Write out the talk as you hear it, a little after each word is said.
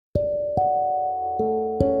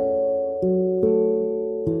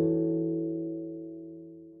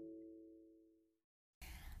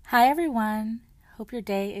Hi, everyone. Hope your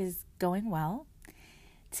day is going well.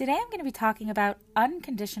 Today I'm going to be talking about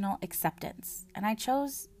unconditional acceptance. And I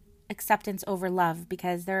chose acceptance over love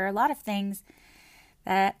because there are a lot of things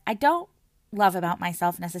that I don't love about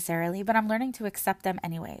myself necessarily, but I'm learning to accept them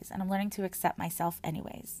anyways. And I'm learning to accept myself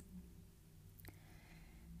anyways.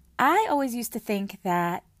 I always used to think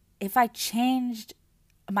that if I changed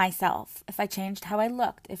myself, if I changed how I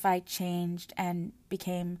looked, if I changed and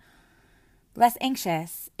became less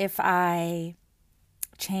anxious, if I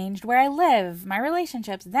changed where I live, my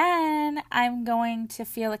relationships, then I'm going to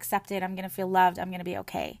feel accepted. I'm going to feel loved. I'm going to be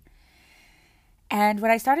okay. And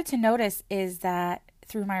what I started to notice is that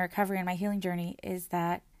through my recovery and my healing journey is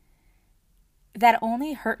that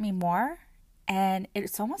only hurt me more. And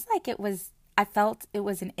it's almost like I felt it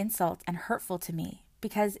was an insult and hurtful to me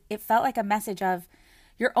because it felt like a message of,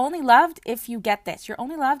 you're only loved if you get this. You're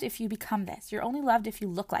only loved if you become this. You're only loved if you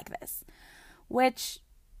look like this, which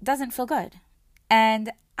doesn't feel good.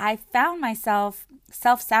 And I found myself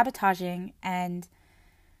self-sabotaging and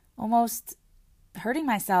almost hurting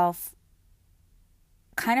myself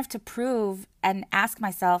kind of to prove and ask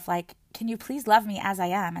myself, like, can you please love me as I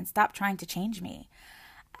am and stop trying to change me?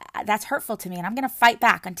 That's hurtful to me and I'm going to fight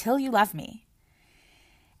back until you love me.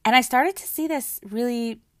 And I started to see this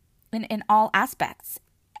really in all aspects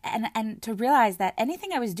and to realize that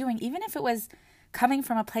anything I was doing, even if it was coming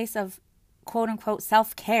from a place of quote unquote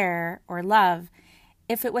self-care or love,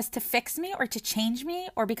 if it was to fix me or to change me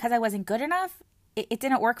or because I wasn't good enough, it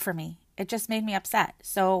didn't work for me. It just made me upset.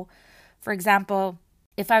 So, for example,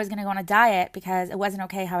 if I was going to go on a diet because it wasn't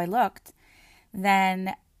okay how I looked,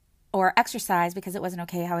 then, or exercise because it wasn't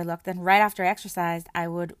okay how I looked, then right after I exercised, I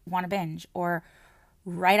would want to binge. Or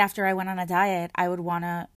right after I went on a diet, I would want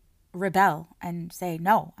to rebel and say,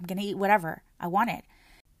 no, I'm going to eat whatever I wanted.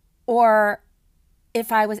 Or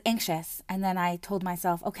if I was anxious and then I told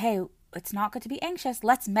myself, okay, it's not good to be anxious,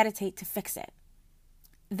 let's meditate to fix it.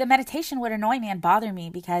 The meditation would annoy me and bother me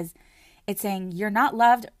because it's saying you're not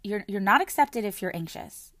loved, you're not accepted if you're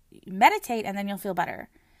anxious. Meditate and then you'll feel better.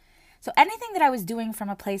 So anything that I was doing from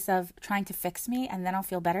a place of trying to fix me and then I'll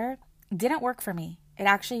feel better didn't work for me. It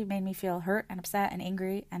actually made me feel hurt and upset and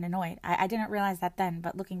angry and annoyed. I didn't realize that then,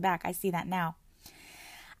 but looking back, I see that now.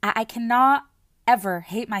 I cannot ever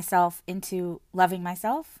hate myself into loving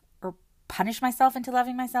myself or punish myself into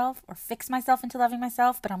loving myself or fix myself into loving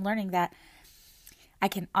myself. But I'm learning that I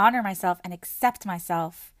can honor myself and accept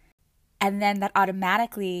myself. And then that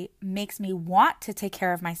automatically makes me want to take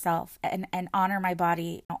care of myself and honor my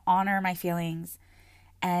body, honor my feelings,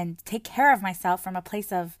 and take care of myself from a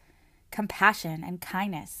place of compassion and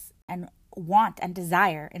kindness and want and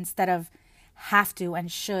desire instead of have to and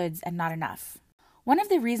shoulds and not enough. One of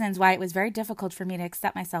the reasons why it was very difficult for me to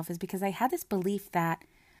accept myself is because I had this belief that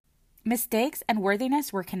mistakes and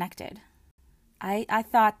worthiness were connected. I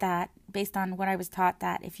thought that, based on what I was taught,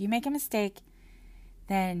 that if you make a mistake,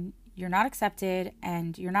 then you're not accepted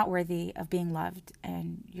and you're not worthy of being loved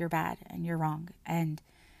and you're bad and you're wrong and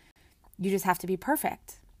you just have to be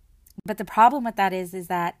perfect. But the problem with that is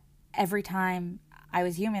that every time I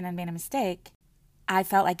was human and made a mistake, I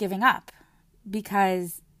felt like giving up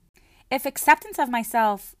because if acceptance of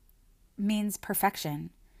myself means perfection,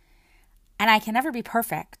 and I can never be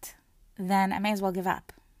perfect, then I may as well give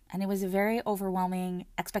up. And it was a very overwhelming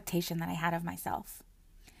expectation that I had of myself.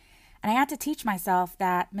 And I had to teach myself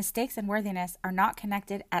that mistakes and worthiness are not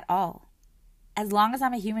connected at all. As long as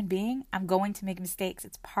I'm a human being, I'm going to make mistakes.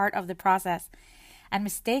 It's part of the process. And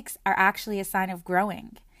mistakes are actually a sign of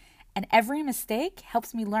growing. And every mistake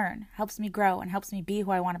helps me learn, helps me grow, and helps me be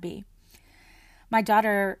who I want to be. My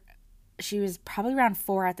daughter, she was probably around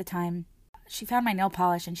 4 at the time. She found my nail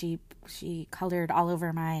polish and she colored all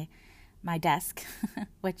over my desk,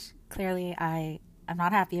 which clearly I am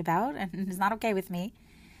not happy about and is not okay with me.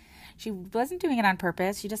 She wasn't doing it on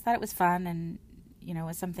purpose. She just thought it was fun and, it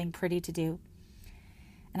was something pretty to do.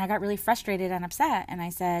 And I got really frustrated and upset. And I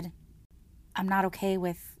said, I'm not okay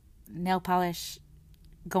with nail polish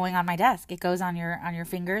going on my desk. It goes on your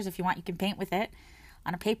fingers. If you want, you can paint with it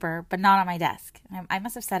on a paper, but not on my desk. I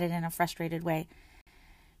must have said it in a frustrated way.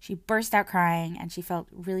 She burst out crying and she felt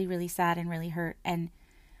really, really sad and really hurt. And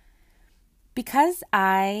because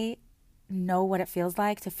I know what it feels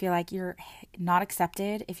like to feel like you're not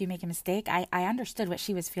accepted if you make a mistake, I understood what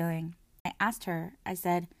she was feeling. I asked her, I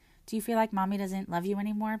said, do you feel like mommy doesn't love you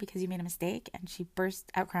anymore because you made a mistake? And she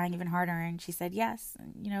burst out crying even harder. And she said, yes,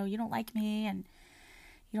 you don't like me and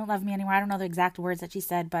you don't love me anymore. I don't know the exact words that she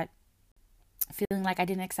said, but feeling like I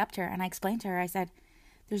didn't accept her. And I explained to her, I said,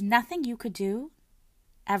 there's nothing you could do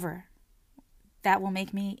ever that will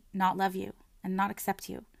make me not love you and not accept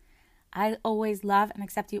you. I always love and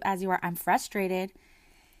accept you as you are. I'm frustrated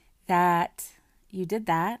that you did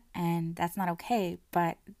that and that's not okay,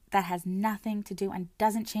 but that has nothing to do and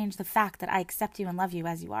doesn't change the fact that I accept you and love you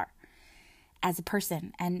as you are, as a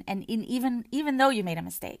person. And even though you made a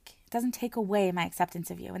mistake, it doesn't take away my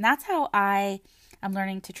acceptance of you. And that's how I am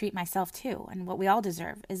learning to treat myself too. And what we all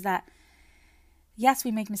deserve is that, yes,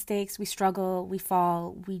 we make mistakes, we struggle, we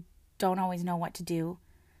fall, we don't always know what to do.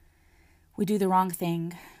 We do the wrong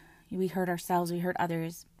thing. We hurt ourselves, we hurt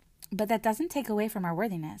others. But that doesn't take away from our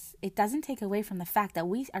worthiness. It doesn't take away from the fact that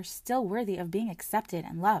we are still worthy of being accepted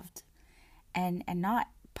and loved and not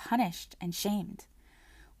punished and shamed.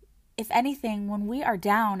 If anything, when we are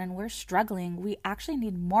down and we're struggling, we actually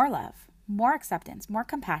need more love, more acceptance, more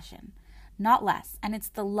compassion, not less. And it's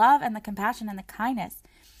the love and the compassion and the kindness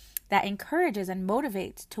that encourages and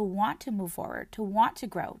motivates to want to move forward, to want to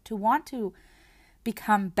grow, to want to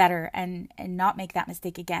become better and not make that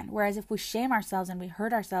mistake again. Whereas if we shame ourselves and we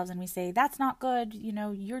hurt ourselves and we say, that's not good, you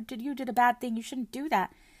did a bad thing, you shouldn't do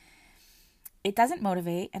that, it doesn't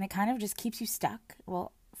motivate and it kind of just keeps you stuck.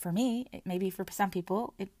 Well, for me, maybe for some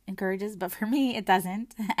people it encourages, but for me it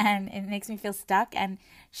doesn't. And it makes me feel stuck and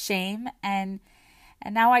shame. And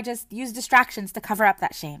now I just use distractions to cover up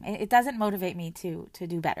that shame. It doesn't motivate me to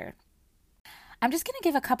do better. I'm just going to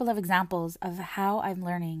give a couple of examples of how I'm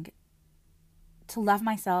learning to love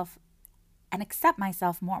myself and accept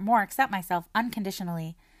myself more accept myself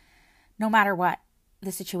unconditionally, no matter what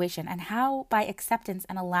the situation, and how by acceptance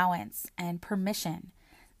and allowance and permission,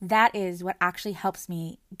 that is what actually helps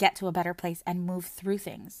me get to a better place and move through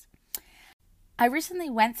things. I recently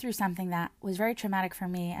went through something that was very traumatic for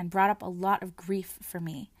me and brought up a lot of grief for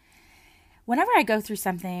me. Whenever I go through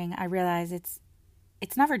something, I realize it's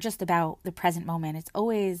never just about the present moment. It's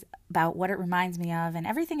always about what it reminds me of. And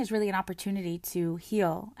everything is really an opportunity to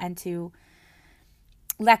heal and to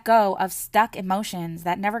let go of stuck emotions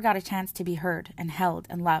that never got a chance to be heard and held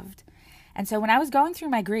and loved. And so when I was going through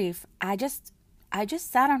my grief, I just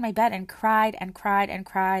sat on my bed and cried and cried and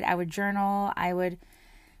cried. I would journal. I would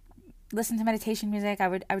listen to meditation music. I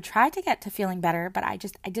would try to get to feeling better, but I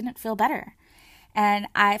didn't feel better. And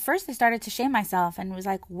first I started to shame myself and was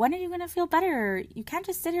like, when are you going to feel better? You can't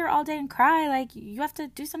just sit here all day and cry. Like, you have to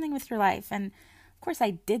do something with your life. And of course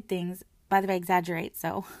I did things, by the way, I exaggerate.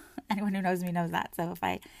 So anyone who knows me knows that. So if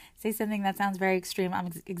I say something that sounds very extreme,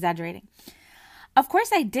 I'm exaggerating. Of course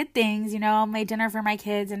I did things, made dinner for my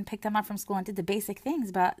kids and picked them up from school and did the basic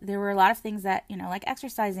things. But there were a lot of things that, like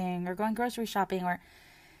exercising or going grocery shopping or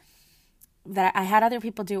that I had other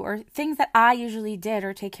people do, or things that I usually did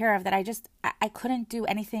or take care of that I couldn't do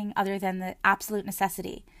anything other than the absolute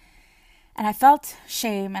necessity. And I felt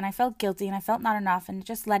shame and I felt guilty and I felt not enough, and it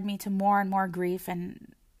just led me to more and more grief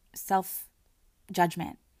and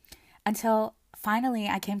self-judgment until finally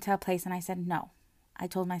I came to a place and I said, no. I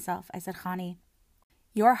told myself, I said, Khani,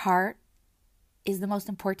 your heart is the most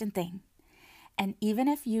important thing. And even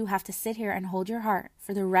if you have to sit here and hold your heart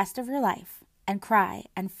for the rest of your life and cry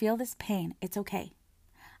and feel this pain, it's okay.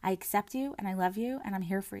 I accept you and I love you and I'm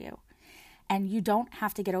here for you. And you don't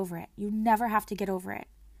have to get over it. You never have to get over it.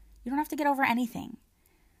 You don't have to get over anything.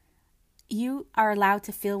 You are allowed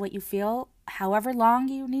to feel what you feel, however long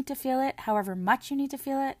you need to feel it, however much you need to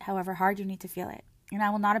feel it, however hard you need to feel it. And I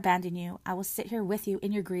will not abandon you. I will sit here with you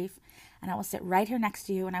in your grief, and I will sit right here next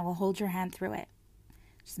to you and I will hold your hand through it.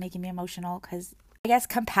 Just making me emotional because I guess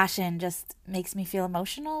compassion just makes me feel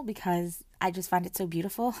emotional because I just find it so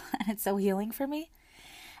beautiful and it's so healing for me.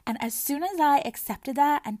 And as soon as I accepted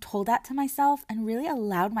that and told that to myself and really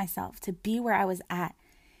allowed myself to be where I was at,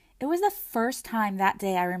 it was the first time that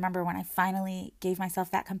day I remember when I finally gave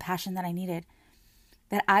myself that compassion that I needed,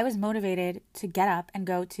 that I was motivated to get up and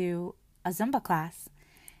go to a Zumba class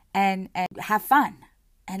and have fun.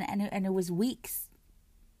 And it was weeks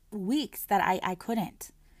that I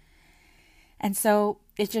couldn't. And so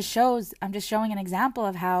it just shows, I'm just showing an example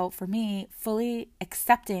of how, for me, fully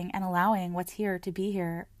accepting and allowing what's here to be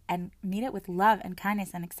here and meet it with love and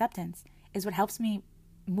kindness and acceptance is what helps me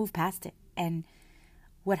move past it and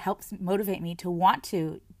what helps motivate me to want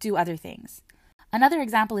to do other things. Another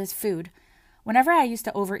example is food. Whenever I used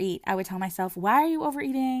to overeat, I would tell myself, why are you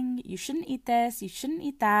overeating? You shouldn't eat this. You shouldn't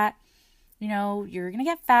eat that. You're going to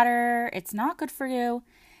get fatter. It's not good for you.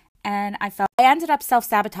 And I ended up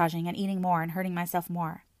self-sabotaging and eating more and hurting myself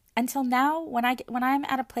more. Until now, when I'm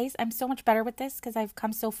at a place, I'm so much better with this because I've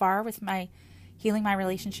come so far with my healing my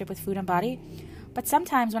relationship with food and body. But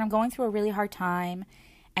sometimes when I'm going through a really hard time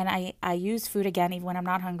and I use food again, even when I'm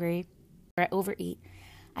not hungry or I overeat,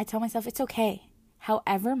 I tell myself it's okay.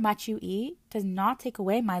 However much you eat does not take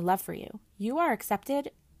away my love for you. You are accepted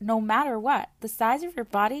no matter what. The size of your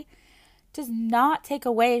body does not take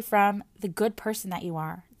away from the good person that you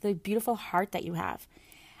are, the beautiful heart that you have.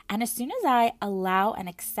 And as soon as I allow and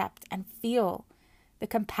accept and feel the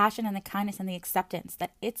compassion and the kindness and the acceptance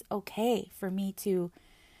that it's okay for me to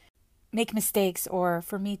make mistakes or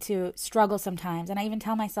for me to struggle sometimes. And I even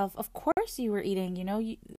tell myself, of course you were eating,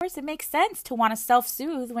 of course it makes sense to want to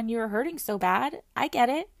self-soothe when you're hurting so bad. I get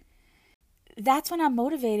it. That's when I'm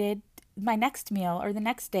motivated my next meal or the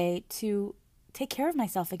next day to take care of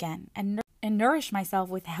myself again and nourish myself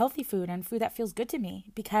with healthy food and food that feels good to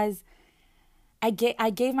me, because I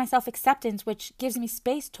gave myself acceptance, which gives me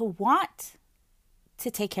space to want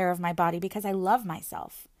to take care of my body because I love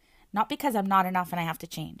myself, not because I'm not enough and I have to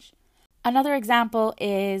change. Another example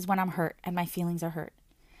is when I'm hurt and my feelings are hurt.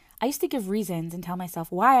 I used to give reasons and tell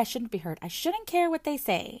myself why I shouldn't be hurt. I shouldn't care what they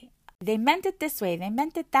say. They meant it this way. They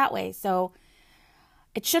meant it that way. So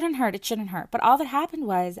it shouldn't hurt. It shouldn't hurt. But all that happened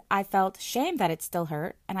was I felt shame that it still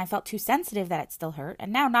hurt, and I felt too sensitive that it still hurt.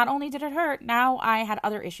 And now not only did it hurt, now I had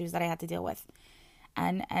other issues that I had to deal with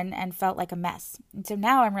and felt like a mess. And so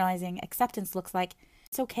now I'm realizing acceptance looks like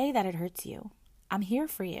it's okay that it hurts you. I'm here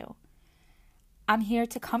for you. I'm here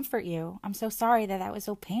to comfort you. I'm so sorry that that was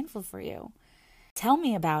so painful for you. Tell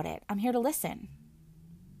me about it. I'm here to listen.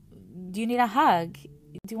 Do you need a hug?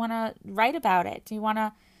 Do you want to write about it? Do you want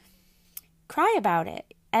to cry about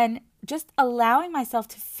it? And just allowing myself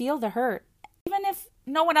to feel the hurt, even if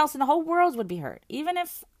no one else in the whole world would be hurt. Even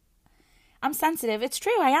if I'm sensitive. It's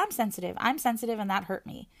true. I am sensitive. I'm sensitive and that hurt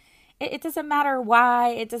me. It doesn't matter why.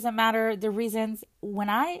 It doesn't matter the reasons. When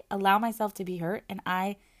I allow myself to be hurt and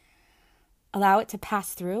I allow it to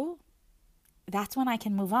pass through, that's when I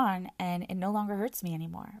can move on and it no longer hurts me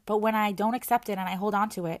anymore. But when I don't accept it and I hold on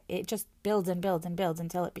to it, it just builds and builds and builds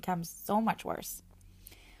until it becomes so much worse.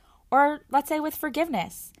 Or let's say with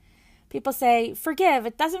forgiveness. People say, forgive.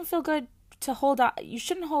 It doesn't feel good to hold on. You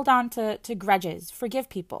shouldn't hold on to grudges. Forgive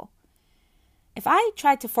people. If I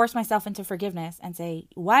tried to force myself into forgiveness and say,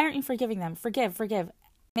 why aren't you forgiving them? Forgive. It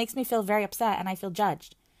makes me feel very upset and I feel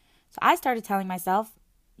judged. So I started telling myself,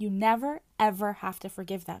 you never, ever have to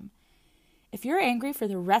forgive them. If you're angry for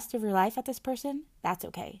the rest of your life at this person, that's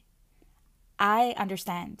okay. I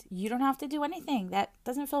understand. You don't have to do anything that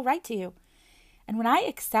doesn't feel right to you. And when I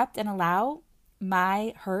accept and allow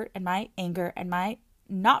my hurt and my anger and my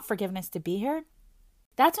not forgiveness to be here,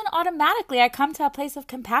 that's when automatically I come to a place of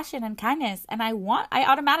compassion and kindness, and I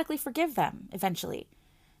automatically forgive them eventually.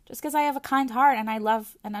 Just because I have a kind heart and I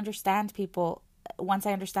love and understand people once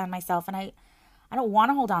I understand myself, and I don't want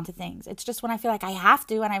to hold on to things. It's just when I feel like I have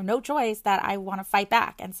to and I have no choice that I want to fight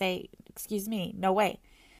back and say, excuse me, no way.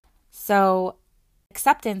 So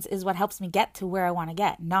acceptance is what helps me get to where I want to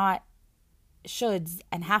get, not shoulds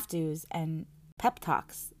and have tos and pep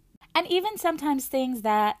talks. And even sometimes things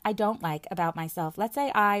that I don't like about myself. Let's say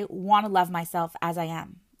I want to love myself as I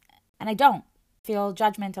am, and I don't feel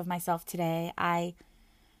judgment of myself today. I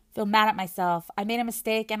feel mad at myself. I made a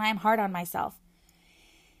mistake and I am hard on myself.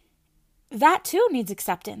 That too needs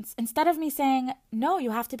acceptance. Instead of me saying, no,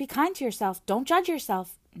 you have to be kind to yourself. Don't judge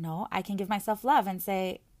yourself. No, I can give myself love and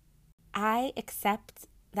say, I accept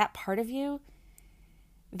that part of you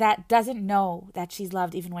that doesn't know that she's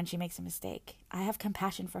loved even when she makes a mistake. I have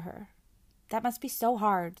compassion for her. That must be so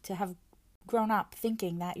hard to have grown up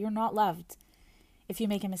thinking that you're not loved if you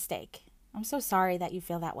make a mistake. I'm so sorry that you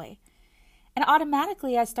feel that way. And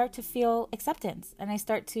automatically I start to feel acceptance and I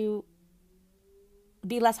start to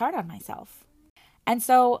be less hard on myself. And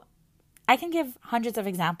so I can give hundreds of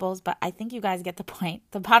examples, but I think you guys get the point.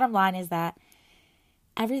 The bottom line is that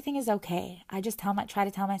everything is okay. I just try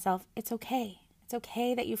to tell myself, it's okay. It's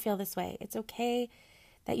okay that you feel this way. It's okay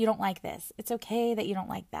that you don't like this. It's okay that you don't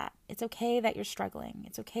like that. It's okay that you're struggling.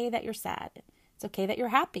 It's okay that you're sad. It's okay that you're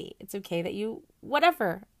happy. It's okay that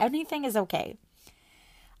whatever. Anything is okay.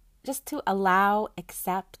 Just to allow,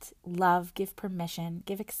 accept, love, give permission,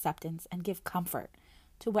 give acceptance, and give comfort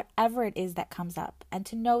to whatever it is that comes up. And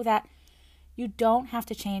to know that you don't have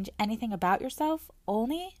to change anything about yourself,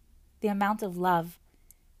 only the amount of love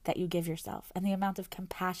that you give yourself and the amount of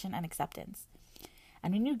compassion and acceptance.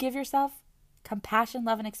 And when you give yourself compassion,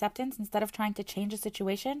 love, and acceptance instead of trying to change a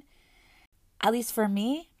situation, at least for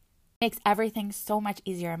me, it makes everything so much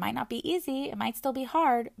easier. It might not be easy, it might still be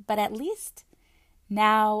hard, but at least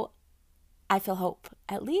now I feel hope.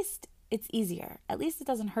 At least it's easier. At least it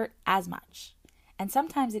doesn't hurt as much. And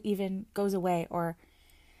sometimes it even goes away, or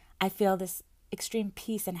I feel this extreme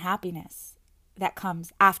peace and happiness that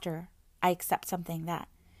comes after I accept something that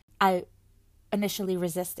I initially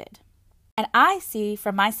resisted. And I see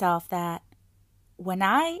for myself that when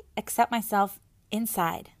I accept myself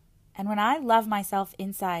inside, And when I love myself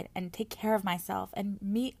inside and take care of myself and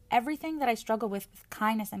meet everything that I struggle with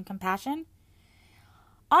kindness and compassion,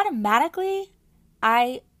 automatically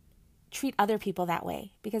I treat other people that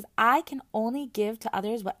way, because I can only give to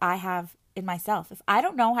others what I have in myself. If I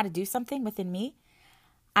don't know how to do something within me,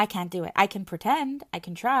 I can't do it. I can pretend, I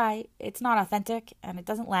can try. It's not authentic and it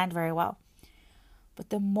doesn't land very well. But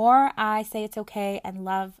the more I say it's okay and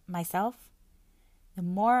love myself, the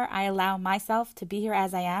more I allow myself to be here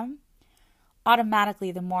as I am,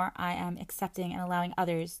 automatically the more I am accepting and allowing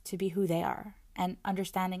others to be who they are and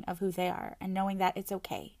understanding of who they are and knowing that it's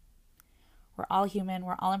okay. We're all human,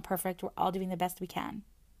 we're all imperfect, we're all doing the best we can.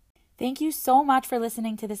 Thank you so much for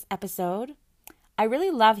listening to this episode. I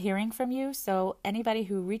really love hearing from you, so anybody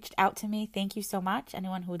who reached out to me, thank you so much.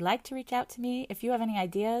 Anyone who would like to reach out to me, if you have any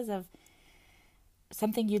ideas of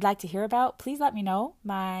something you'd like to hear about, please let me know.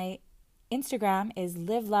 My Instagram is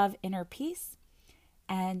liveloveinnerpeace,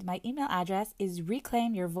 and my email address is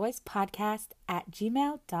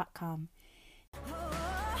reclaimyourvoicepodcast@gmail.com.